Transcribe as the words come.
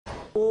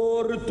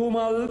Por tu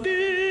maldito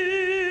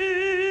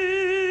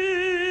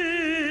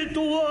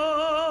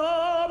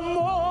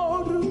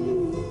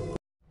amor.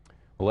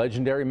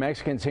 Legendary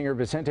Mexican singer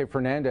Vicente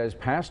Fernandez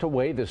passed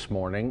away this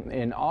morning.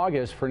 In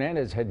August,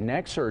 Fernandez had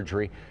neck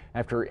surgery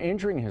after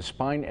injuring his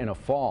spine in a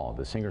fall.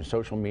 The singer's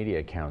social media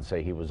accounts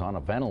say he was on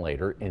a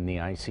ventilator in the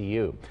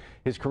ICU.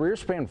 His career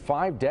spanned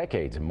 5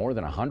 decades and more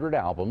than 100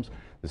 albums.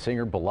 The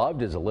singer,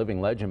 beloved as a living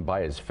legend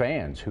by his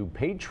fans, who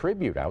paid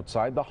tribute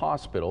outside the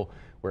hospital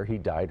where he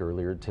died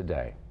earlier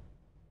today.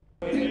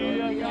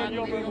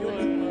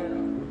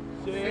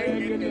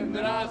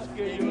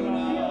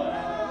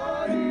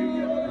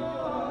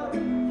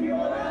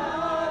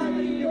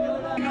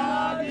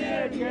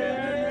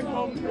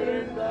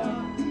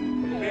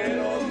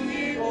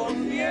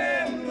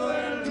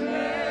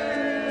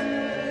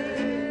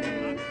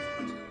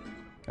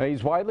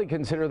 He's widely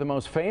considered the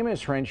most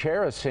famous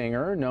ranchera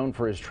singer, known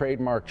for his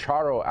trademark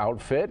charro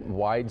outfit,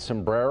 wide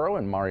sombrero,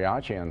 and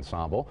mariachi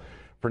ensemble.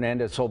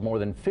 Fernandez sold more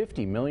than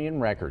 50 million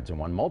records and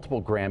won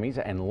multiple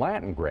Grammys and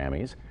Latin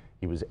Grammys.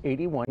 He was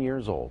 81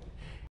 years old.